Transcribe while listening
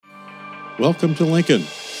Welcome to Lincoln.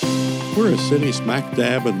 We're a city smack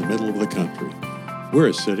dab in the middle of the country. We're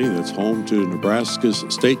a city that's home to Nebraska's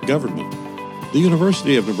state government, the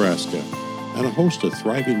University of Nebraska, and a host of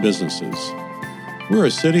thriving businesses. We're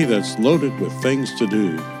a city that's loaded with things to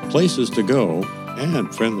do, places to go,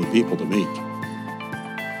 and friendly people to meet.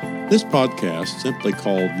 This podcast, simply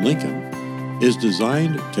called Lincoln, is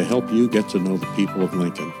designed to help you get to know the people of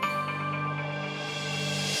Lincoln.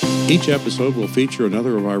 Each episode will feature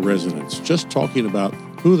another of our residents, just talking about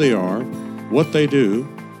who they are, what they do,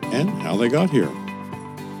 and how they got here.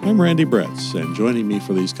 I'm Randy Bretz, and joining me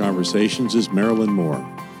for these conversations is Marilyn Moore.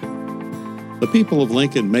 The people of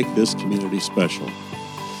Lincoln make this community special.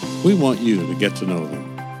 We want you to get to know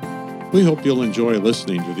them. We hope you'll enjoy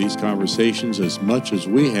listening to these conversations as much as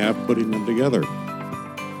we have putting them together.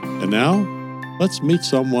 And now, let's meet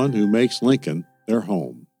someone who makes Lincoln their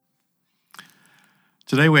home.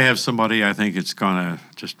 Today we have somebody I think it's going to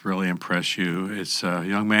just really impress you. It's a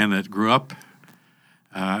young man that grew up,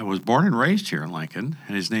 was born and raised here in Lincoln,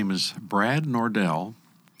 and his name is Brad Nordell.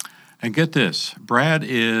 And get this, Brad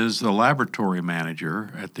is the laboratory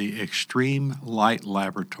manager at the Extreme Light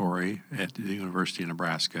Laboratory at the University of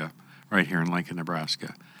Nebraska, right here in Lincoln,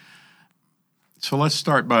 Nebraska. So let's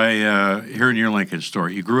start by hearing your Lincoln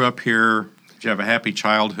story. You grew up here. Did you have a happy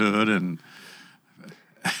childhood? And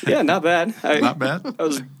yeah, not bad. Not bad?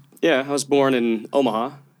 I was born in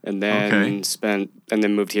Omaha and then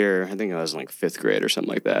moved here. I think I was in like fifth grade or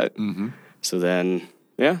something like that. Mm-hmm. So then,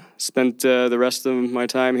 spent the rest of my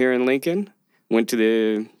time here in Lincoln.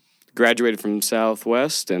 Graduated from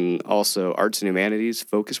Southwest and also Arts and Humanities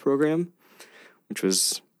Focus Program, which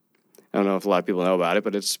was, I don't know if a lot of people know about it,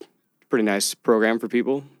 but it's a pretty nice program for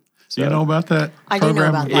people. So, do you know about that I do know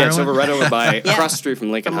about that. Yeah, it's right over by across the street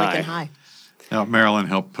from Lincoln High. Lincoln High. Now, Marilyn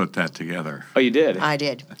helped put that together. Oh, you did? I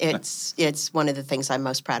did. It's one of the things I'm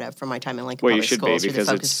most proud of from my time in Lincoln Well, you Public should Schools be, through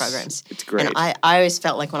the because focus programs. It's great. And I always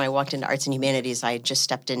felt like when I walked into Arts and Humanities, I had just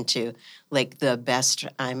stepped into like the best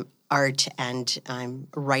art and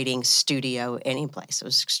writing studio any place. It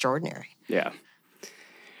was extraordinary. Yeah.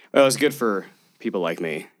 Well, it was good for people like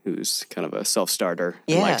me, who's kind of a self-starter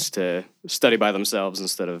and Yeah. likes to study by themselves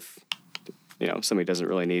instead of, somebody doesn't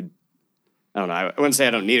really need, I don't know, I wouldn't say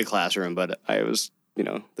I don't need a classroom, but I was,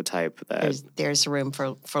 the type that... There's room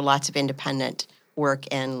for lots of independent work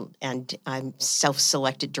and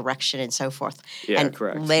self-selected direction and so forth. Yeah, and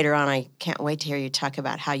correct. Later on, I can't wait to hear you talk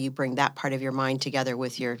about how you bring that part of your mind together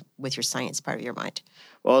with your science part of your mind.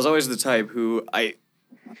 Well, I was always the type who I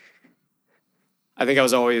think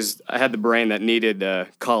I had the brain that needed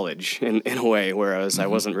college in a way, whereas I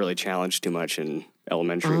wasn't really challenged too much in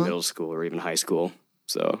elementary, middle school, or even high school.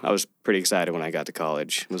 So I was pretty excited when I got to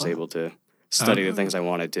college, was able to study the things I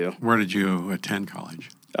wanted to. Where did you attend college?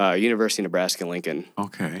 University of Nebraska-Lincoln.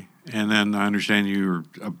 Okay. And then I understand you were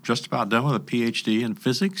just about done with a PhD in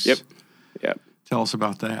physics? Yep. Tell us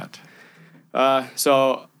about that.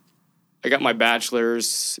 So I got my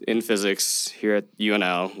bachelor's in physics here at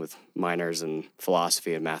UNL with minors in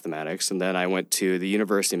philosophy and mathematics. And then I went to the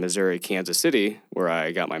University of Missouri, Kansas City, where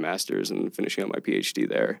I got my master's and finishing up my PhD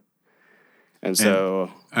there. And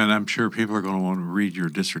I'm sure people are going to want to read your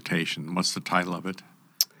dissertation. What's the title of it?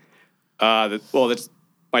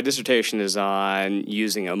 My dissertation is on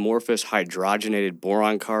using amorphous hydrogenated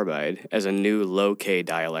boron carbide as a new low-K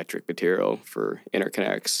dielectric material for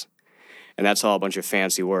interconnects. And that's all a bunch of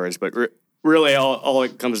fancy words, but really all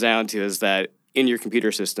it comes down to is that in your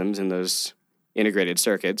computer systems, in those integrated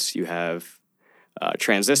circuits, you have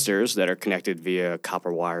transistors that are connected via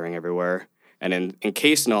copper wiring everywhere. And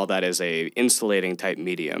encased in all that is a insulating type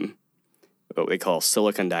medium, what we call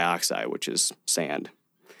silicon dioxide, which is sand.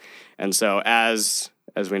 And so as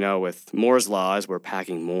we know with Moore's law, as we're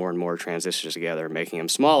packing more and more transistors together, making them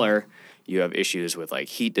smaller, you have issues with like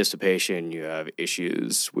heat dissipation, you have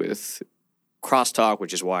issues with crosstalk,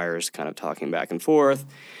 which is wires kind of talking back and forth.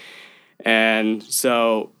 And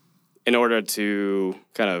so in order to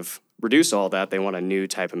kind of reduce all that, they want a new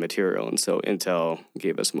type of material. And so Intel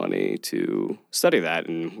gave us money to study that.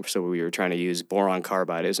 And so we were trying to use boron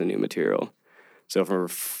carbide as a new material. So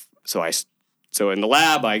in the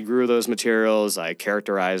lab, I grew those materials, I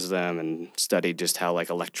characterized them and studied just how like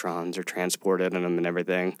electrons are transported in them and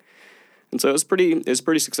everything. And so it was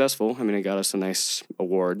pretty successful. I mean, it got us a nice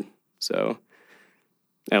award. So,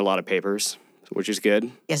 and a lot of papers, which is good.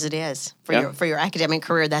 Yes, it is. For your academic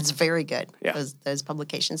career, that's very good. Yeah. Those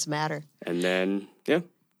publications matter. And then, You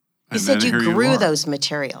said you grew those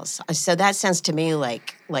materials. So that sounds to me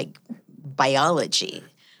like biology,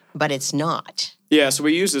 but it's not. Yeah, so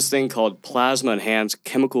we use this thing called plasma-enhanced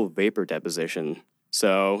chemical vapor deposition.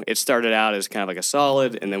 So it started out as kind of like a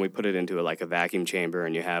solid, and then we put it into a vacuum chamber,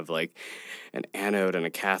 and you have like an anode and a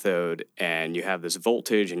cathode, and you have this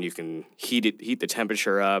voltage, and you can heat the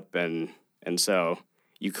temperature up, and so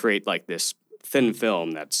you create like this thin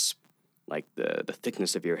film that's like the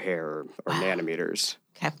thickness of your hair or nanometers.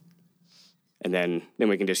 Okay. And then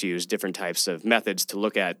we can just use different types of methods to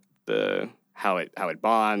look at how it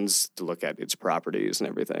bonds, to look at its properties and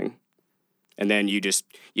everything. And then you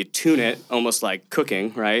tune it almost like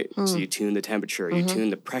cooking, right? So you tune the temperature, you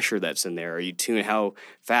tune the pressure that's in there, or you tune how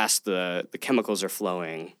fast the chemicals are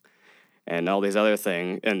flowing, and all these other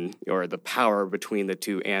things, or the power between the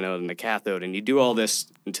two anode and the cathode. And you do all this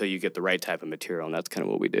until you get the right type of material, and that's kind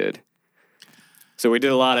of what we did. So we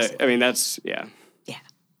did a lot of, Yeah.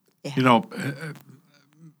 You know,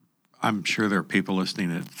 I'm sure there are people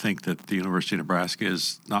listening that think that the University of Nebraska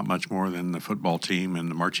is not much more than the football team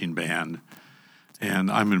and the marching band.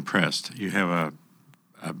 And I'm impressed. You have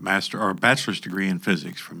a master or a bachelor's degree in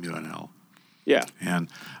physics from UNL. Yeah. And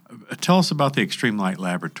tell us about the Extreme Light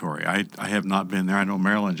Laboratory. I have not been there. I know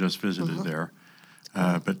Marilyn just visited there.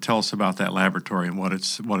 But tell us about that laboratory and what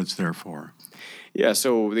it's there for. Yeah,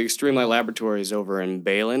 so the Extreme Light Laboratory is over in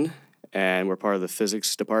Balin, and we're part of the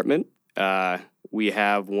physics department. We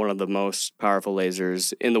have one of the most powerful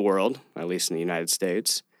lasers in the world, at least in the United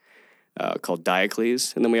States, called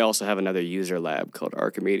Diocles. And then we also have another user lab called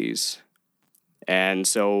Archimedes. And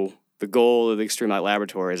so the goal of the Extreme Light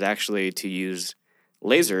Laboratory is actually to use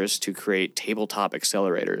lasers to create tabletop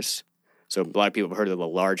accelerators. So a lot of people have heard of the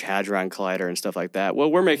Large Hadron Collider and stuff like that.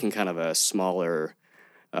 Well, we're making kind of a smaller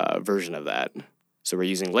version of that. So we're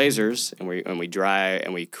using lasers, and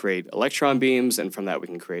we create electron beams, and from that we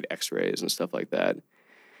can create X-rays and stuff like that.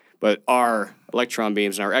 But our electron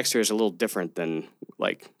beams and our X-rays are a little different than,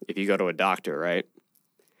 like, if you go to a doctor, right?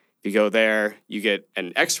 If you go there, you get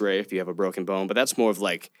an X-ray if you have a broken bone, but that's more of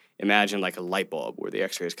like, imagine like a light bulb where the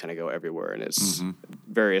X-rays kind of go everywhere, and it's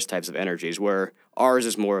various types of energies, where ours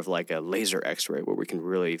is more of like a laser X-ray where we can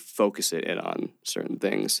really focus it in on certain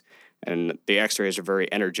things. And the X-rays are very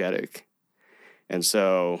energetic. And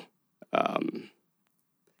so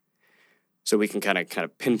we can kind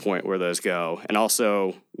of pinpoint where those go. And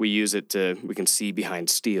also we use it we can see behind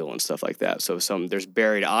steel and stuff like that. So there's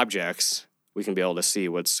buried objects, we can be able to see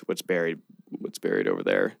what's buried over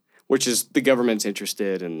there, which is the government's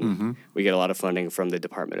interested, and we get a lot of funding from the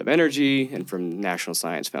Department of Energy and from National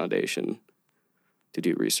Science Foundation to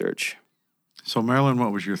do research. So Marilyn,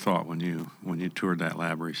 what was your thought when you toured that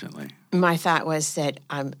lab recently? My thought was that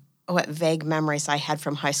what vague memories I had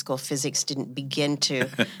from high school physics didn't begin to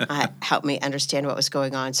help me understand what was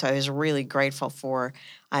going on. So I was really grateful for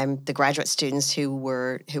the graduate students who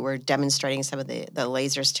were demonstrating some of the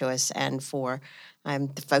lasers to us, and for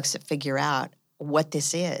the folks that figure out what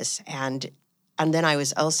this is. And then I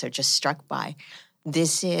was also just struck by,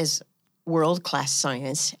 this is world-class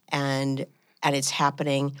science, and it's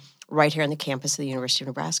happening right here on the campus of the University of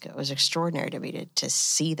Nebraska. It was extraordinary to me to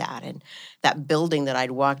see that. And that building that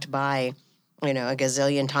I'd walked by, a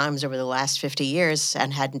gazillion times over the last 50 years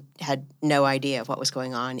and had no idea of what was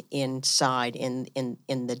going on inside in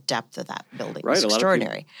the depth of that building. Right, It was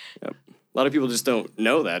extraordinary. A lot of people just don't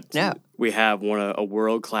know that. No. We have a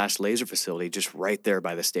world-class laser facility just right there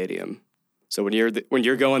by the stadium. So when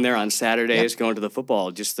you're going there on Saturdays, going to the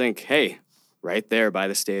football, just think, hey, right there by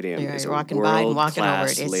the stadium is a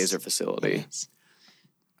world-class laser facility.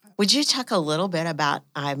 Would you talk a little bit about,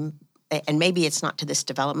 and maybe it's not to this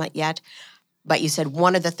development yet, but you said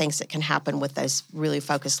one of the things that can happen with those really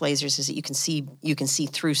focused lasers is that you can see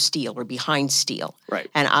through steel or behind steel. Right.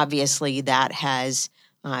 And obviously that has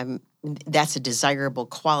that's a desirable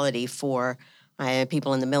quality for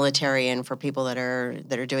people in the military and for people that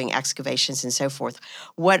are doing excavations and so forth.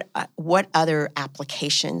 What other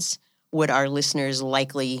applications would our listeners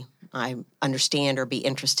likely understand or be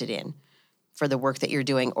interested in for the work that you're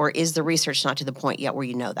doing? Or is the research not to the point yet where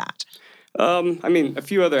you know that? A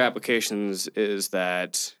few other applications is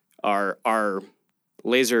that our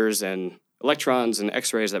lasers and electrons and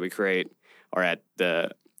X-rays that we create are at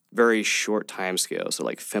the very short time scale, so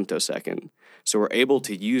like femtosecond. So we're able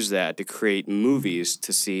to use that to create movies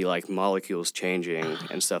to see like molecules changing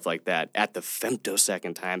and stuff like that at the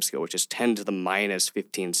femtosecond time scale, which is 10 to the minus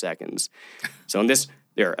 15 seconds. So in this,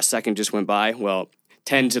 a second just went by. Well,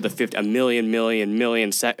 10 to the a million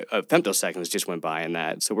femtoseconds just went by in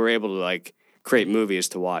that. So we're able to like create movies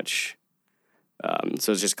to watch.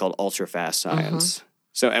 So it's just called ultra fast science.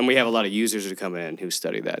 So, and we have a lot of users who come in who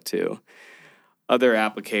study that too. Other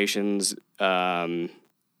applications, so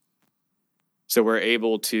we're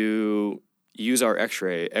able to use our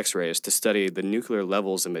X-rays to study the nuclear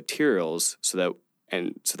levels of materials, so that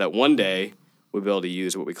and so that one day we'll be able to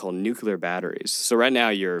use what we call nuclear batteries. So right now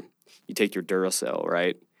you take your Duracell,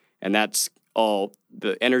 right? And that's all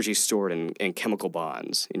the energy stored in chemical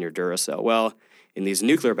bonds in your Duracell. Well, in these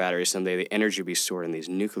nuclear batteries, someday the energy will be stored in these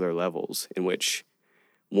nuclear levels in which,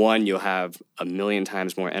 one, you'll have 1 million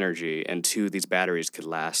times more energy, and two, these batteries could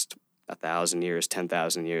last 1,000 years,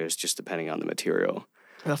 10,000 years, just depending on the material.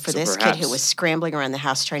 Well, for So this perhaps- kid who was scrambling around the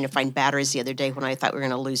house trying to find batteries the other day when I thought we were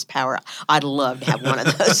going to lose power, I'd love to have one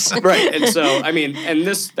of those. Right, and so, I mean, and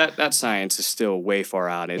that science is still way far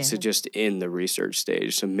out. It's Yeah. just in the research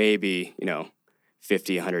stage. So maybe,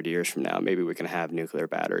 50, 100 years from now, maybe we can have nuclear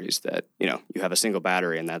batteries that, you have a single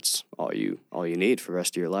battery and that's all you need for the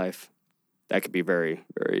rest of your life. That could be very,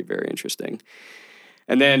 very, very interesting.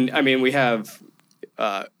 And then, I mean, we have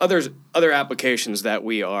other applications that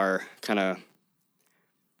we are kind of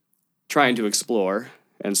trying to explore.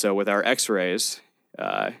 And so with our X-rays,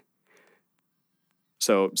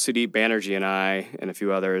 so Sudeep Banerjee and I and a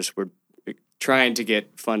few others, we're trying to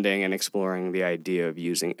get funding and exploring the idea of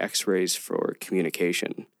using X-rays for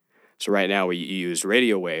communication. So right now we use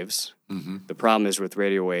radio waves. Mm-hmm. The problem is with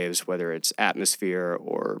radio waves, whether it's atmosphere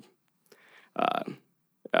or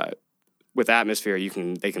with atmosphere,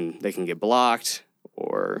 they can get blocked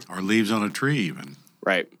or leaves on a tree even.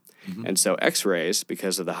 right. Mhm. And so X-rays,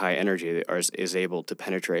 because of the high energy, is able to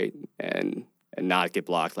penetrate and not get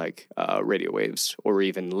blocked like radio waves or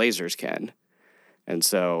even lasers can. And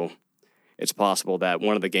so it's possible that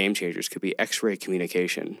one of the game changers could be X-ray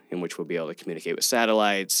communication, in which we'll be able to communicate with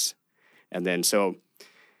satellites, and then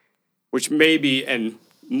which may be, and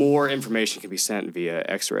more information can be sent via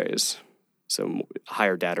X-rays, so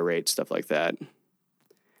higher data rates, stuff like that.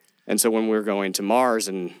 And so when we're going to Mars,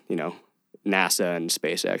 and NASA and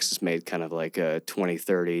SpaceX has made kind of like a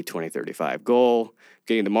 2030, 2035 goal.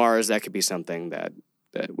 Getting to Mars, that could be something that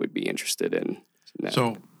would be interested in. that.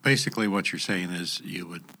 So basically what you're saying is you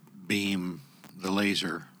would beam the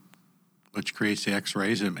laser, which creates the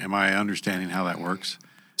X-rays. Am I understanding how that works?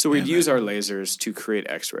 So we'd and use our lasers to create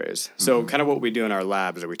X-rays. So kind of what we do in our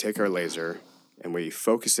lab is that we take our laser and we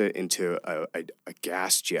focus it into a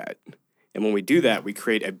gas jet. And when we do that, we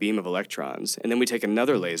create a beam of electrons. And then we take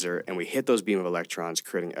another laser and we hit those beam of electrons,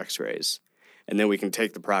 creating X-rays. And then we can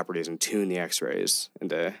take the properties and tune the X-rays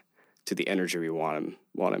into the energy we want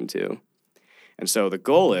them to. And so the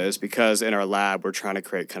goal is, because in our lab we're trying to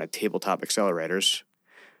create kind of tabletop accelerators,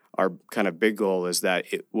 our kind of big goal is that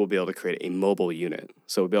we'll be able to create a mobile unit.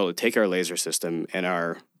 So we'll be able to take our laser system and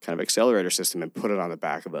our kind of accelerator system and put it on the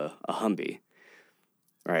back of a Humvee.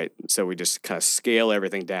 Right? So we just kind of scale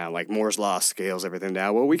everything down, like Moore's Law scales everything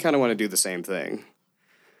down. Well, we kind of want to do the same thing.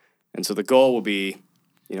 And so the goal will be,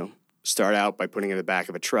 start out by putting it in the back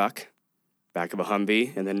of a truck, back of a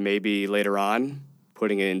Humvee, and then maybe later on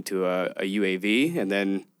putting it into a UAV, and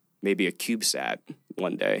then maybe a CubeSat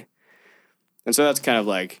one day. And so that's kind of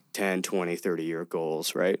like 10, 20, 30-year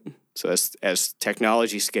goals, right? So as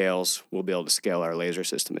technology scales, we'll be able to scale our laser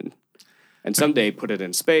system and someday put it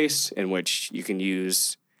in space, in which you can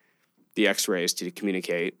use the X-rays to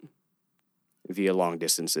communicate via long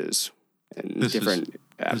distances and different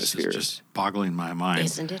atmospheres. This is just boggling my mind.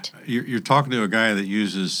 Isn't it? You're talking to a guy that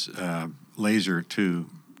uses laser to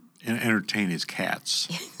entertain his cats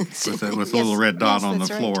with a little red dot on the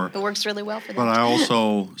that's floor. Right. It works really well for them. But I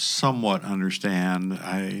also somewhat understand.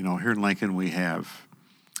 Here in Lincoln we have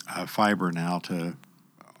fiber now to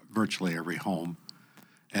virtually every home,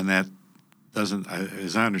 and that doesn't,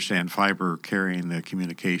 as I understand, fiber carrying the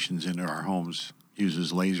communications into our homes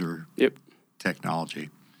uses laser technology.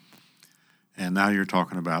 And now you're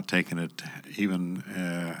talking about taking it even,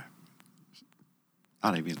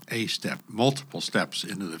 not even a step, multiple steps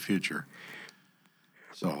into the future.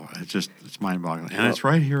 So it's mind-boggling. And it's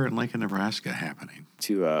right here in Lincoln, Nebraska happening.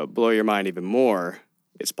 To blow your mind even more,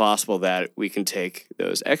 it's possible that we can take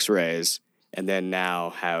those X-rays and then now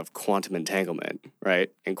have quantum entanglement,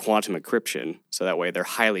 right? And quantum encryption, so that way they're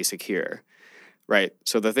highly secure, right?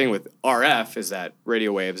 So the thing with RF is that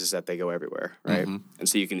radio waves is that they go everywhere, right? Mm-hmm. And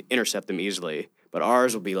so you can intercept them easily, but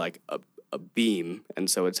ours will be like a beam,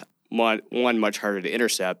 and so it's one, much harder to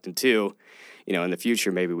intercept, and two, in the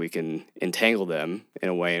future, maybe we can entangle them in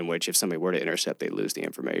a way in which if somebody were to intercept, they lose the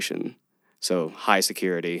information. So high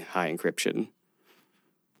security, high encryption.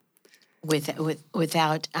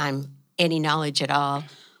 Without any knowledge at all,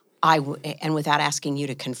 and without asking you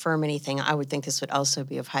to confirm anything, I would think this would also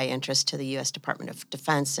be of high interest to the U.S. Department of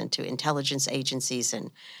Defense and to intelligence agencies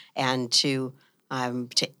and to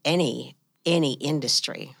any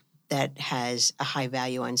industry that has a high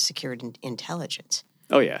value on secured intelligence.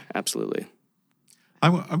 Oh yeah, absolutely.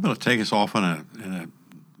 I'm going to take us off in a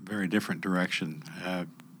very different direction.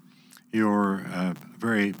 You're a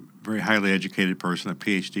very, very highly educated person, a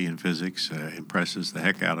PhD in physics, impresses the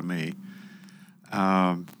heck out of me.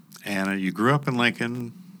 And you grew up in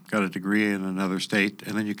Lincoln, got a degree in another state,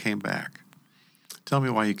 and then you came back. Tell me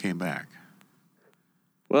why you came back.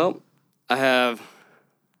 Well,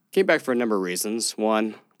 came back for a number of reasons.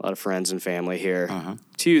 One, a lot of friends and family here. Uh-huh.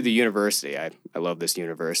 Two, the university. I love this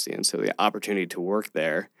university, and so the opportunity to work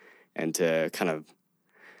there and to kind of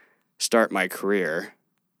start my career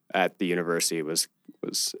at the university was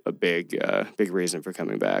a big reason for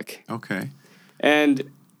coming back. Okay. And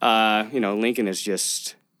Lincoln is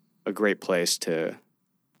just a great place to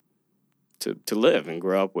live and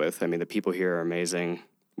grow up with. I mean, the people here are amazing.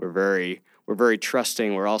 We're very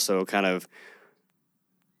trusting. We're also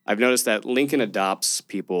I've noticed that Lincoln adopts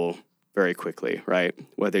people very quickly, right?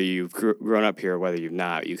 Whether you've grown up here, or whether you've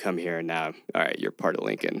not, you come here and now, all right, you're part of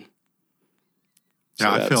Lincoln.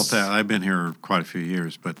 Yeah, I felt that. I've been here quite a few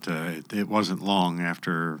years, but it wasn't long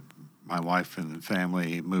after my wife and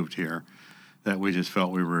family moved here that we just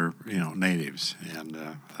felt we were, natives,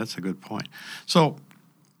 and that's a good point. So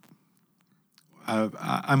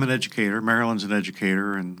I'm an educator. Marilyn's an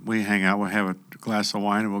educator, and we hang out. We'll have a glass of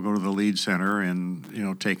wine, and we'll go to the Lead Center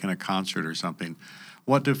and take in a concert or something.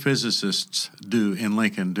 What do physicists in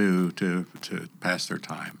Lincoln do to pass their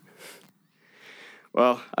time?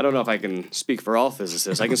 Well, I don't know if I can speak for all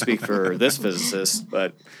physicists. I can speak for this physicist,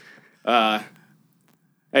 but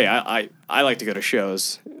hey, I like to go to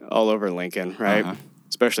shows all over Lincoln, right? Uh-huh.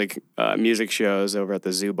 Especially music shows over at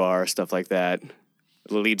the Zoo Bar, stuff like that.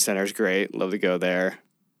 The Lead Center's great. Love to go there.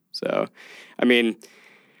 So, I mean,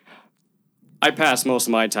 I pass most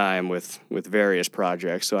of my time with various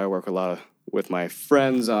projects. So I work a lot with my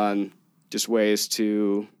friends on just ways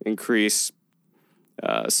to increase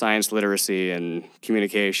science literacy and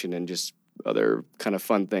communication and just other kind of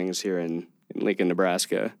fun things here in Lincoln,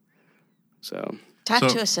 Nebraska. So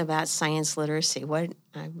talk to us about science literacy. What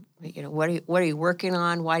are you working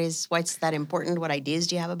on? Why's that important? What ideas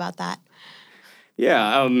do you have about that?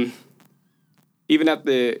 Yeah, even at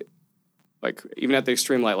the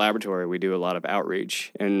Extreme Light Laboratory, we do a lot of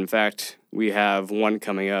outreach. And in fact, we have one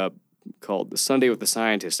coming up called the Sunday with the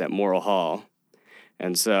Scientist at Morrill Hall.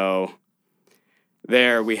 And so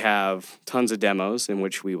there we have tons of demos in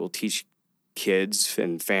which we will teach kids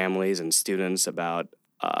and families and students about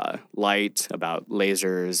light, about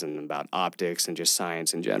lasers, and about optics, and just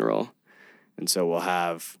science in general. And so we'll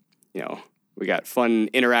have, we got fun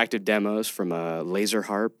interactive demos from a laser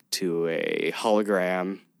harp to a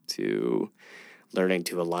hologram to learning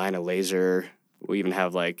to align a laser. We even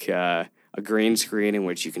have a green screen in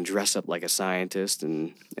which you can dress up like a scientist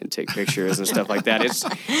and take pictures and stuff like that.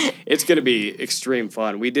 It's going to be extreme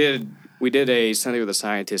fun. We did a Sunday with a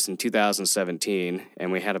Scientist in 2017,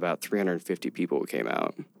 and we had about 350 people who came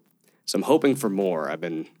out. So I'm hoping for more. I've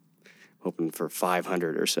been hoping for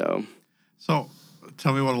 500 or so. So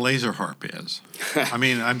tell me what a laser harp is. I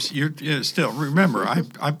mean, still remember.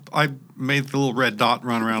 I made the little red dot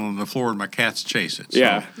run around on the floor, and my cats chase it. So.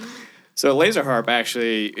 Yeah. So a laser harp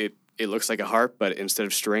actually it looks like a harp, but instead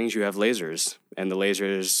of strings, you have lasers, and the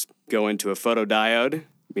lasers go into a photodiode,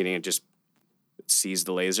 meaning it just sees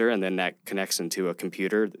the laser, and then that connects into a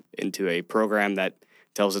computer, into a program that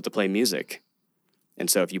tells it to play music. And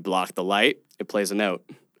so if you block the light, it plays a note.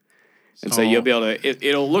 And so you'll be able to,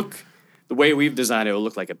 it'll look, the way we've designed it will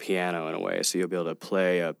look like a piano in a way. So you'll be able to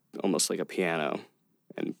play almost like a piano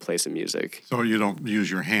and play some music. So you don't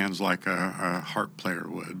use your hands like a harp player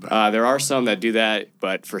would? But. There are some that do that,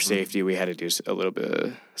 but for safety, we had to do a little bit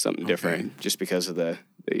of something different just because of the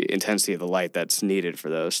intensity of the light that's needed for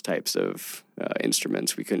those types of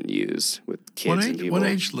instruments we couldn't use with kids and people. What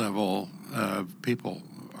age level people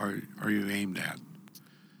are you aimed at?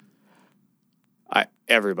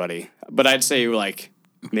 Everybody. But I'd say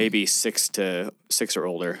maybe 6 or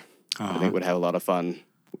older. I think would have a lot of fun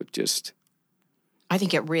with just... I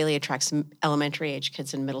think it really attracts elementary age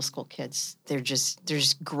kids and middle school kids.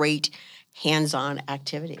 There's great hands-on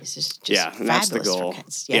activities. It's just and that's the goal. For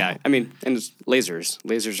kids. Yeah, I mean, and it's lasers.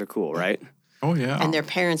 Lasers are cool, right? Oh yeah. And their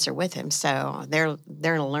parents are with him, so they're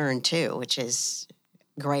going to learn too, which is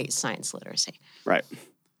great science literacy. Right.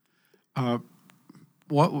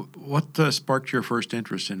 What sparked your first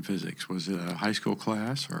interest in physics? Was it a high school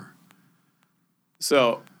class or?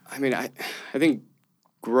 So, I mean, I think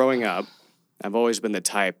growing up, I've always been the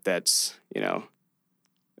type that's,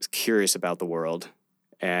 is curious about the world.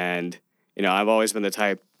 And, I've always been the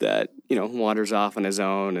type that, wanders off on his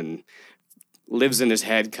own and lives in his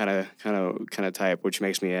head kind of type, which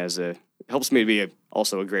makes me helps me to be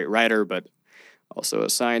also a great writer, but also a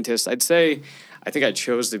scientist. I'd say I think I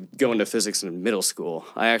chose to go into physics in middle school.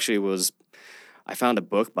 I found a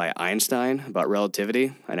book by Einstein about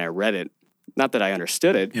relativity, and I read it. Not that I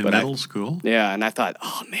understood it. In but middle school? Yeah, and I thought,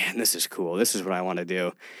 oh man, this is cool. This is what I want to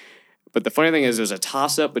do. But the funny thing is, there's a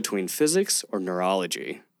toss-up between physics or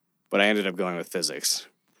neurology, but I ended up going with physics.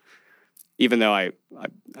 Even though I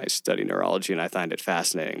study neurology and I find it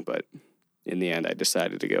fascinating, but in the end, I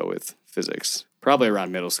decided to go with physics, probably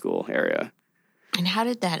around middle school area. And how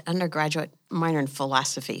did that undergraduate minor in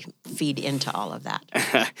philosophy feed into all of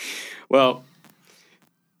that? Well,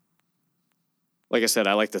 like I said,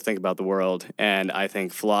 I like to think about the world, and I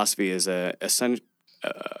think philosophy is a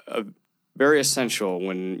very essential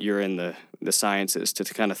when you're in the sciences to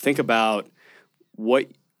kind of think about what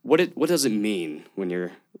does it mean when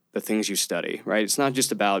you're the things you study, right? It's not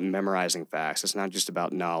just about memorizing facts. It's not just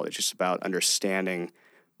about knowledge. It's about understanding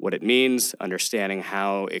what it means, understanding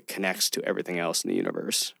how it connects to everything else in the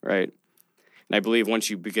universe, right? And I believe once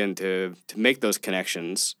you begin to make those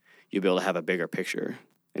connections, you'll be able to have a bigger picture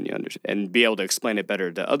and be able to explain it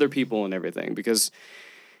better to other people and everything. Because,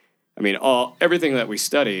 I mean, everything that we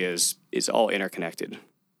study is all interconnected.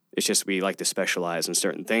 It's just we like to specialize in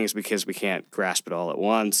certain things because we can't grasp it all at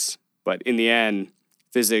once. But in the end,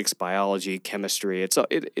 physics, biology, chemistry, it's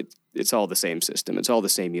all the same system. It's all the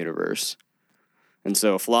same universe. And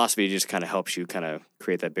so philosophy just kind of helps you kind of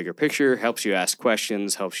create that bigger picture, helps you ask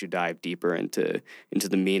questions, helps you dive deeper into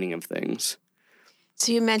the meaning of things.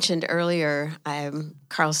 So you mentioned earlier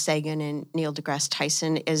Carl Sagan and Neil deGrasse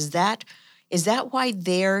Tyson. Is that why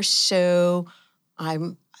they're so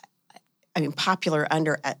popular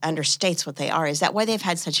understates what they are? Is that why they've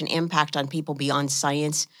had such an impact on people beyond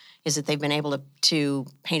science? Is that they've been able to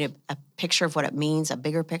paint a picture of what it means, a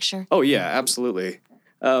bigger picture? Oh, yeah, absolutely.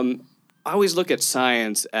 I always look at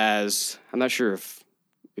science as, I'm not sure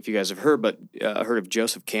if you guys have heard of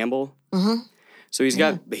Joseph Campbell. Mm-hmm. So he's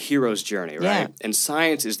got the hero's journey, right? Yeah. And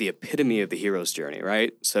science is the epitome of the hero's journey,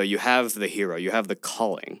 right? So you have the hero, you have the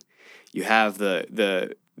calling, you have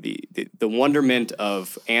the wonderment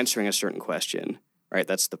of answering a certain question, right?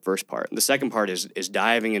 That's the first part. And the second part is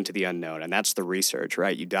diving into the unknown, and that's the research,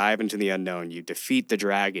 right? You dive into the unknown, you defeat the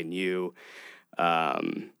dragon, you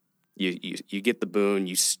get the boon,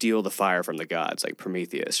 you steal the fire from the gods, like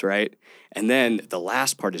Prometheus, right? And then the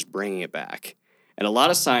last part is bringing it back. And a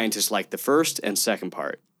lot of scientists like the first and second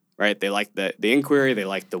part, right? They like the inquiry, they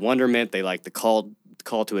like the wonderment, they like the call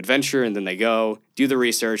to adventure, and then they go do the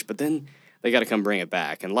research, but then they got to come bring it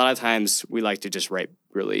back. And a lot of times we like to just write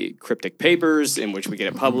really cryptic papers in which we get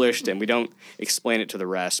it published and we don't explain it to the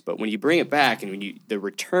rest. But when you bring it back and the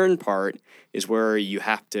return part is where you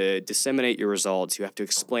have to disseminate your results. You have to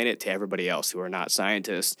explain it to everybody else who are not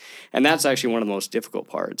scientists. And that's actually one of the most difficult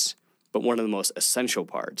parts, but one of the most essential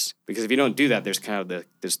parts. Because if you don't do that, there's kind of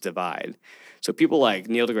this divide. So people like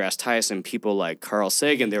Neil deGrasse Tyson, people like Carl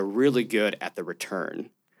Sagan, they're really good at the return.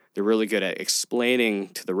 They're really good at explaining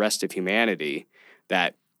to the rest of humanity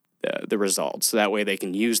that the results. So that way they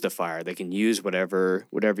can use the fire. They can use whatever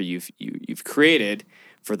you've created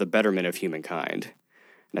for the betterment of humankind.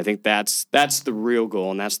 And I think that's the real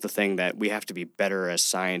goal, and that's the thing that we have to be better as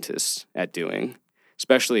scientists at doing,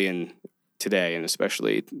 especially in today, and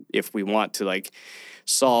especially if we want to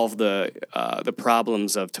solve the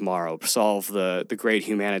problems of tomorrow, solve the great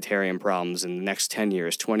humanitarian problems in the next 10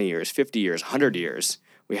 years, 20 years, 50 years, 100 years.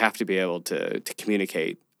 We have to be able to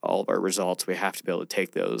communicate all of our results. We have to be able to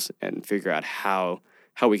take those and figure out how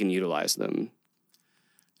we can utilize them.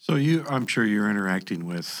 So I'm sure you're interacting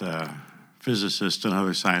with physicists and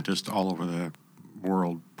other scientists all over the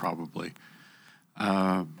world, probably.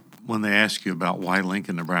 When they ask you about why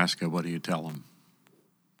Lincoln, Nebraska, what do you tell them?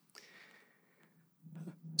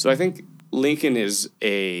 So I think Lincoln is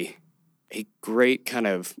a great kind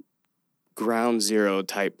of ground zero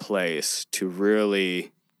type place to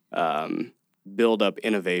really build up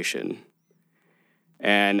innovation.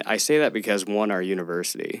 And I say that because, one, our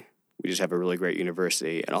university, we just have a really great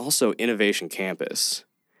university, and also Innovation Campus.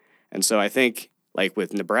 And so I think, like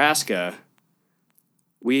with Nebraska,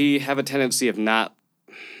 we have a tendency of not,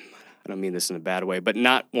 I don't mean this in a bad way, but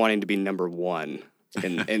not wanting to be number one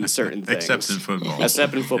in certain things. Except in football.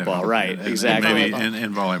 Except in football, right, exactly. And maybe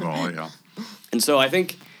in volleyball, yeah. And so I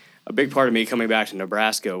think a big part of me coming back to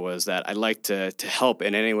Nebraska was that I'd like to help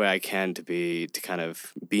in any way I can to kind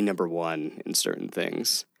of be number one in certain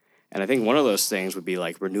things. And I think one of those things would be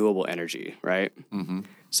like renewable energy, right? Mm-hmm.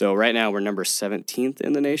 So right now we're number 17th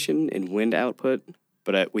in the nation in wind output,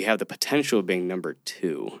 but we have the potential of being number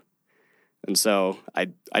 2. And so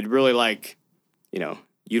I'd really like,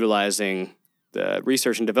 utilizing the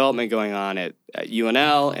research and development going on at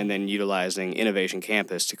UNL, and then utilizing Innovation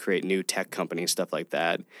Campus to create new tech companies, stuff like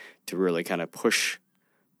that, to really kind of push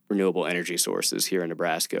renewable energy sources here in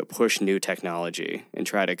Nebraska, push new technology, and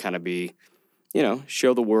try to kind of be,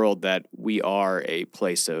 show the world that we are a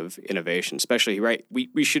place of innovation, especially, right?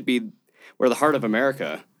 We should be, we're the heart of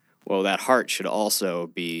America. Well, that heart should also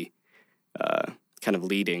be kind of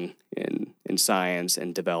leading in science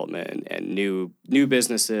and development and new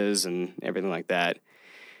businesses and everything like that.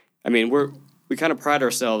 I mean, we kind of pride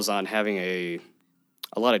ourselves on having a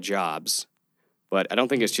lot of jobs, but I don't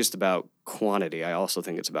think it's just about quantity. I also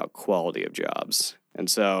think it's about quality of jobs. And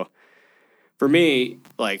so, for me,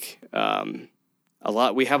 like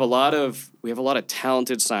we have a lot of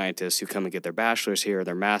talented scientists who come and get their bachelor's here,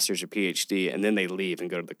 their master's or PhD, and then they leave and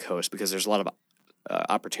go to the coast because there's a lot of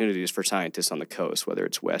opportunities for scientists on the coast, whether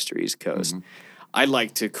it's West or East Coast. Mm-hmm. I'd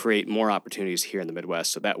like to create more opportunities here in the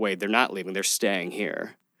Midwest, so that way they're not leaving, they're staying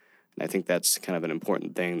here. And I think that's kind of an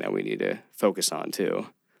important thing that we need to focus on too,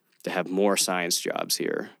 to have more science jobs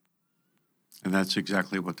here. And that's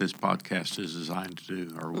exactly what this podcast is designed to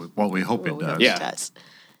do, or what we hope it does. Yeah, it does.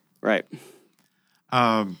 Right.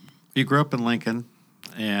 You grew up in Lincoln,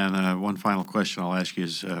 and one final question I'll ask you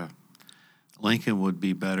is, Lincoln would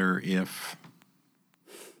be better if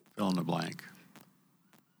fill in the blank.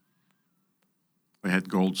 We had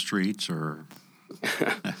gold streets or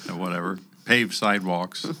whatever, paved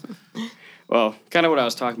sidewalks. Well, kind of what I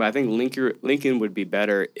was talking about. I think Lincoln would be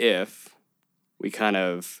better if we kind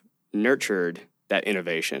of nurtured that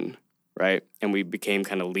innovation, right? And we became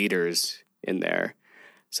kind of leaders in there.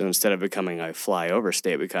 So instead of becoming a flyover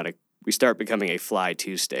state, we start becoming a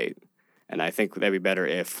fly-to state. And I think that'd be better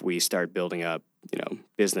if we start building up,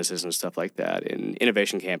 businesses and stuff like that in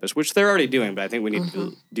Innovation Campus, which they're already doing, but I think we need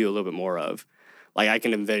to do a little bit more of. Like I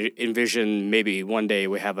can envision maybe one day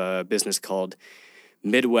we have a business called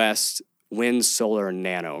Midwest Wind, Solar,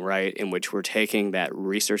 Nano, right, in which we're taking that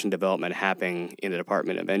research and development happening in the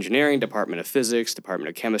Department of Engineering, Department of Physics, Department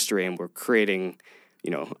of Chemistry, and we're creating,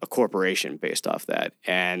 a corporation based off that.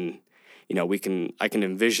 And, I can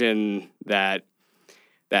envision that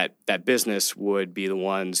business would be the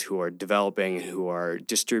ones who are developing, who are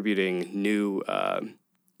distributing new,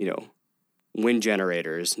 wind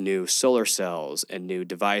generators, new solar cells, and new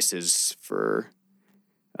devices for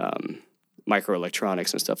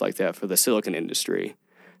microelectronics and stuff like that for the silicon industry.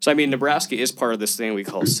 So, I mean, Nebraska is part of this thing we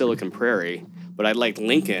call Silicon Prairie, but I'd like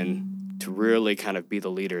Lincoln to really kind of be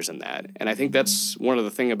the leaders in that. And I think that's one of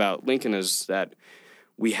the things about Lincoln is that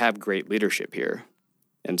we have great leadership here.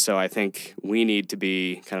 And so I think we need to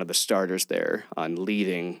be kind of the starters there on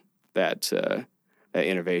leading that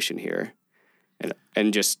innovation here.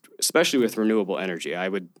 And just especially with renewable energy, I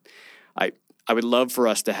would love for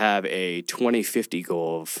us to have a 2050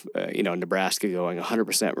 goal of Nebraska going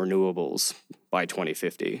 100% renewables by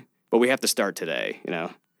 2050. But we have to start today,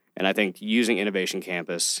 And I think using Innovation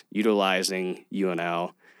Campus, utilizing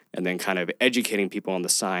UNL, and then kind of educating people on the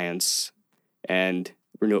science and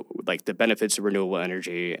the benefits of renewable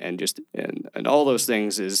energy and all those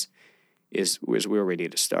things is where we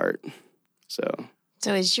need to start.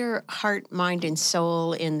 So is your heart, mind, and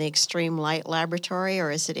soul in the Extreme Light Laboratory,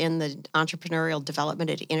 or is it in the entrepreneurial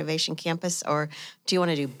development at Innovation Campus, or do you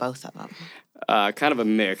want to do both of them? Kind of a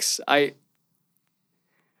mix. I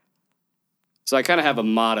kind of have a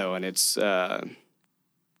motto, and it's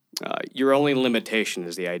your only limitation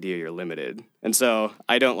is the idea you're limited. And so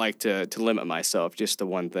I don't like to limit myself just to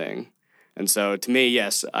one thing. And so to me,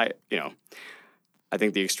 yes, I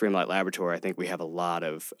think the Extreme Light Laboratory, I think we have a lot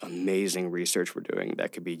of amazing research we're doing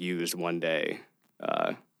that could be used one day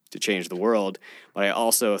to change the world. But I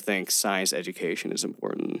also think science education is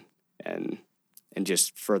important and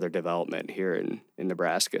just further development here in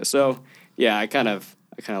Nebraska. So yeah, I kind of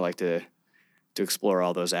like to explore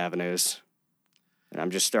all those avenues. And I'm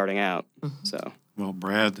just starting out. Mm-hmm. So well,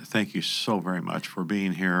 Brad, thank you so very much for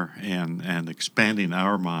being here and expanding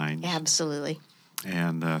our minds. Absolutely.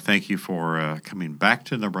 And thank you for coming back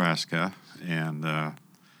to Nebraska. And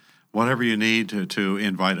whatever you need to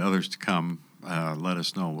invite others to come, let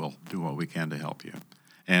us know. We'll do what we can to help you.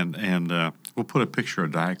 And we'll put a picture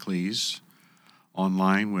of Diocles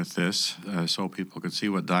online with this so people can see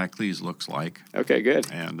what Diocles looks like. Okay, good.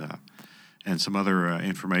 And some other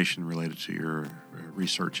information related to your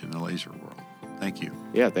research in the laser world. Thank you.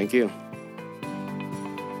 Yeah, thank you.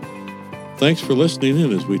 Thanks for listening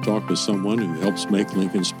in as we talk with someone who helps make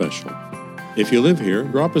Lincoln special. If you live here,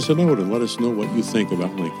 drop us a note and let us know what you think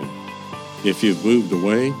about Lincoln. If you've moved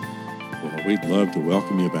away, well, we'd love to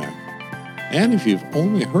welcome you back. And if you've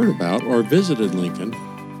only heard about or visited Lincoln,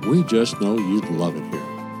 we just know you'd love it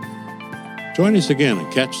here. Join us again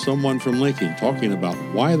and catch someone from Lincoln talking about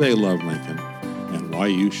why they love Lincoln and why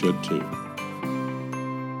you should too.